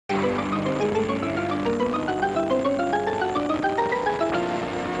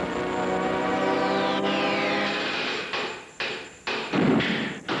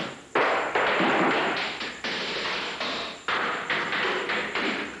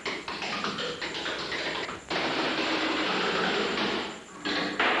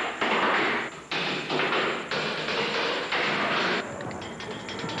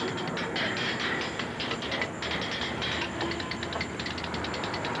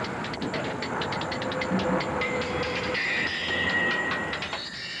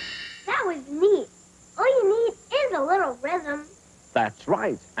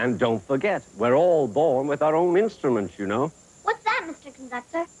right. And don't forget, we're all born with our own instruments, you know. What's that, Mr.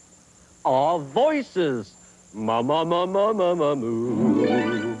 Conductor? Our voices.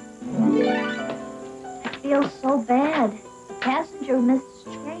 Ma-ma-ma-ma-ma-ma-moo. I feel so bad. The passenger who missed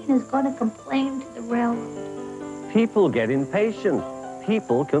his train is going to complain to the railroad. People get impatient.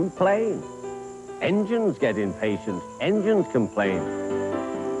 People complain. Engines get impatient. Engines complain.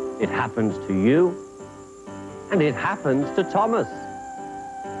 It happens to you, and it happens to Thomas.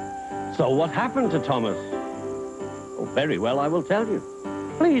 So what happened to Thomas? Oh, very well, I will tell you.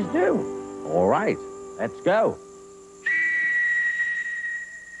 Please do. All right, let's go.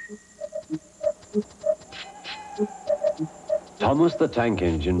 Thomas the Tank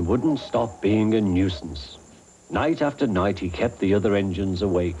Engine wouldn't stop being a nuisance. Night after night, he kept the other engines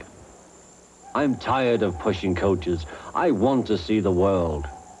awake. I'm tired of pushing coaches. I want to see the world.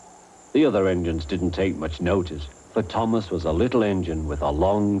 The other engines didn't take much notice, but Thomas was a little engine with a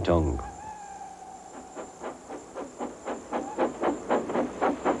long tongue.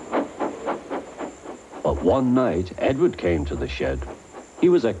 But one night, Edward came to the shed. He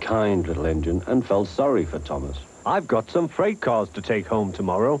was a kind little engine and felt sorry for Thomas. I've got some freight cars to take home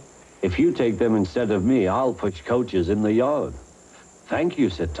tomorrow. If you take them instead of me, I'll push coaches in the yard. Thank you,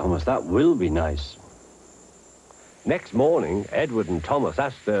 said Thomas. That will be nice. Next morning, Edward and Thomas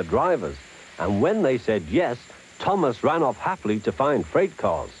asked their drivers, and when they said yes, Thomas ran off happily to find freight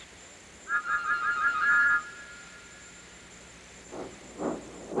cars.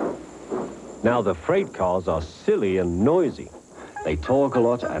 Now, the freight cars are silly and noisy. They talk a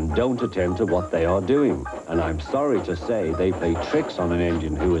lot and don't attend to what they are doing. And I'm sorry to say they play tricks on an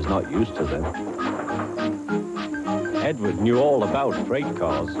engine who is not used to them. Edward knew all about freight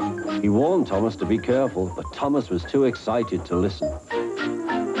cars. He warned Thomas to be careful, but Thomas was too excited to listen.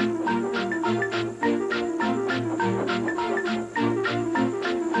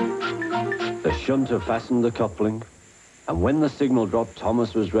 The shunter fastened the coupling, and when the signal dropped,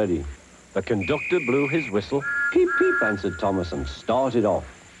 Thomas was ready. The conductor blew his whistle. Peep, peep, answered Thomas and started off.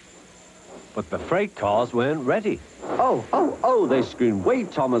 But the freight cars weren't ready. Oh, oh, oh, they screamed,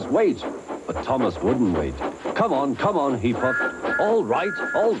 wait, Thomas, wait. But Thomas wouldn't wait. Come on, he puffed. All right,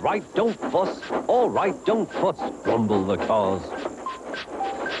 don't fuss. All right, don't fuss, grumbled the cars.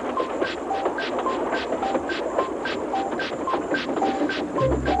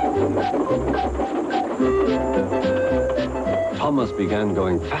 Thomas began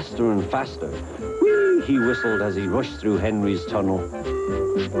going faster and faster. Whee, he whistled as he rushed through Henry's tunnel.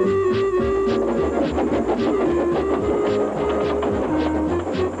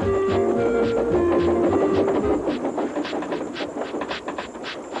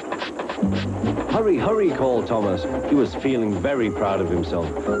 Hurry, hurry, called Thomas. He was feeling very proud of himself.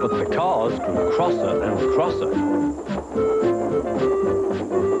 But the cars grew crosser and crosser.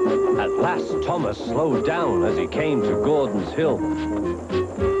 At last, Thomas slowed down as he came to Gordon's Hill.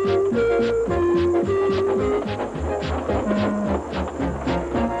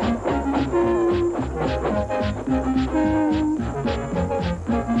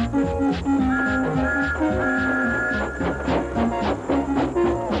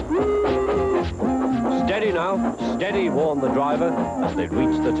 Steady now, steady, warned the driver as they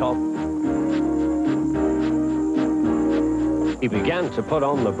reached the top. He began to put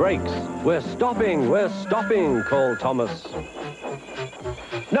on the brakes. We're stopping, called Thomas.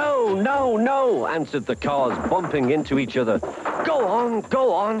 No, no, no, answered the cars, bumping into each other. Go on,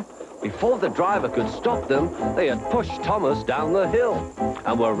 go on. Before the driver could stop them, they had pushed Thomas down the hill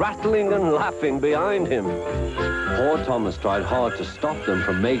and were rattling and laughing behind him. Poor Thomas tried hard to stop them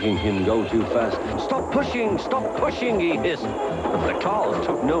from making him go too fast. Stop pushing, he hissed. But the cars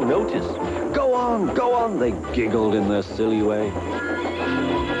took no notice. Go on, they giggled in their silly way.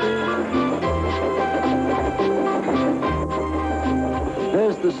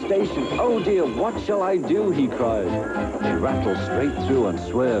 There's the station. Oh dear, what shall I do? He cried. They rattled straight through and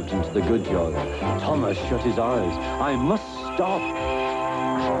swerved into the goods yard. Thomas shut his eyes. I must stop.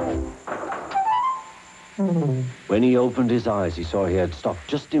 When he opened his eyes, he saw he had stopped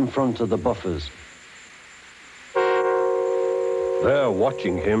just in front of the buffers. There,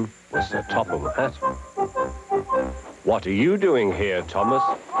 watching him, was Sir Topham Hatt. What are you doing here, Thomas?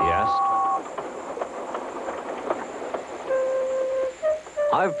 He asked.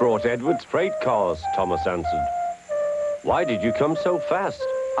 I've brought Edward's freight cars, Thomas answered. Why did you come so fast?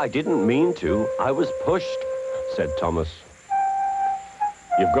 I didn't mean to. I was pushed, said Thomas.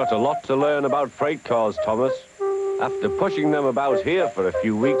 You've got a lot to learn about freight cars, Thomas. After pushing them about here for a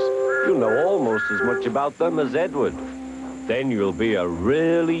few weeks, you'll know almost as much about them as Edward. Then you'll be a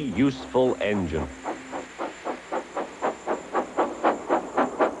really useful engine.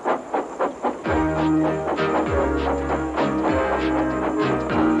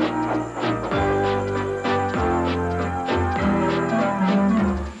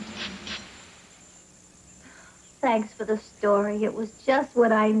 the story. It was just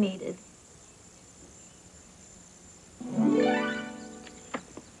what I needed.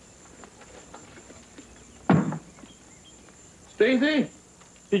 Stacy,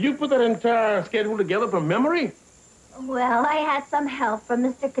 did you put that entire schedule together from memory? Well, I had some help from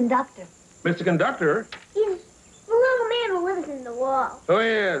Mr. Conductor. Mr. Conductor? He's the little man who lives in the wall. Oh,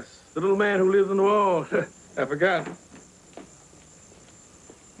 yes. The little man who lives in the wall. I forgot.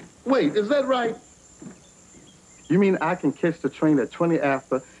 Wait, is that right? You mean I can catch the train at 20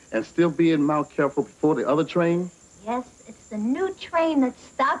 after and still be in Mount Careful before the other train? Yes, it's the new train that's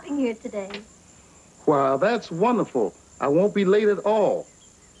stopping here today. Wow, that's wonderful. I won't be late at all.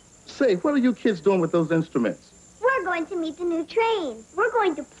 Say, what are you kids doing with those instruments? We're going to meet the new train. We're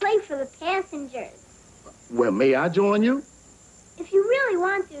going to play for the passengers. Well, may I join you? If you really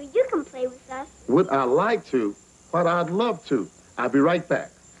want to, you can play with us. Would I like to? But I'd love to. I'll be right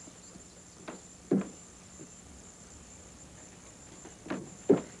back.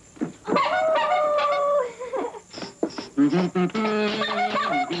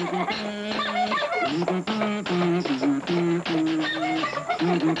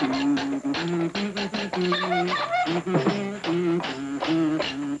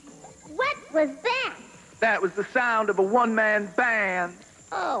 What was that? That was the sound of a one-man band.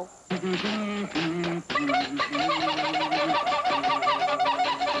 Oh.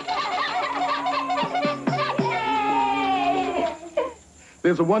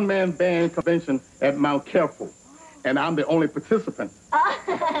 There's a one-man band convention at Mount Careful, and I'm the only participant,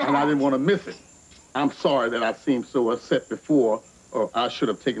 and I didn't want to miss it. I'm sorry that I seemed so upset before, or I should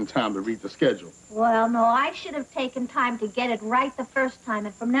have taken time to read the schedule. Well, no, I should have taken time to get it right the first time.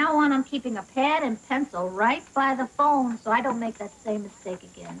 And from now on, I'm keeping a pad and pencil right by the phone so I don't make that same mistake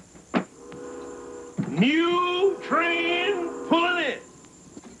again. New train pulling in.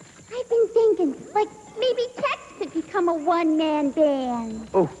 I've been thinking, like, maybe Tex could become a one-man band.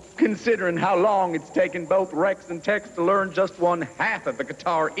 Oh, considering how long it's taken both Rex and Tex to learn just one half of the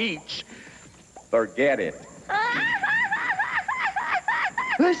guitar each, forget it.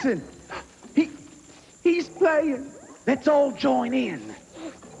 Listen, he's playing. Let's all join in.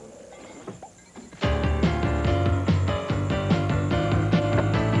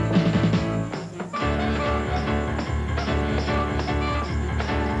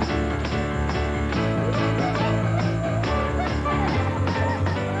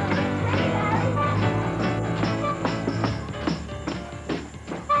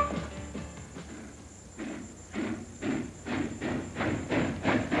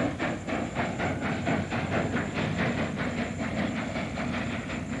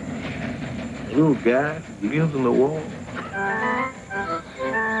 Little guy who lives in the wall.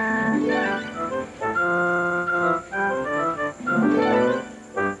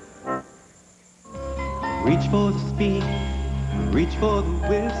 Reach for the speed, reach for the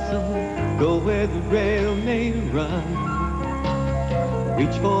whistle, go where the rail may run.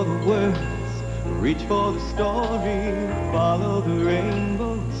 Reach for the words, reach for the story, follow the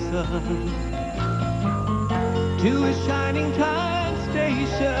rainbow sun. To a shining time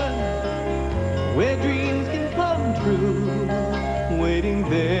station, where dreams can come true, waiting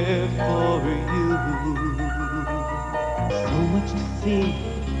there for you. So much to see,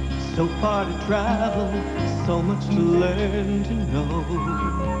 so far to travel, so much to learn to know.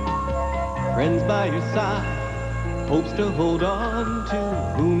 Friends by your side, hopes to hold on to,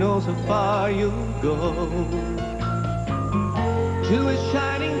 who knows how far you'll go. To a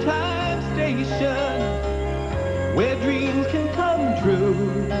shining time station, where dreams can come true.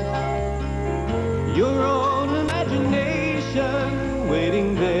 You're all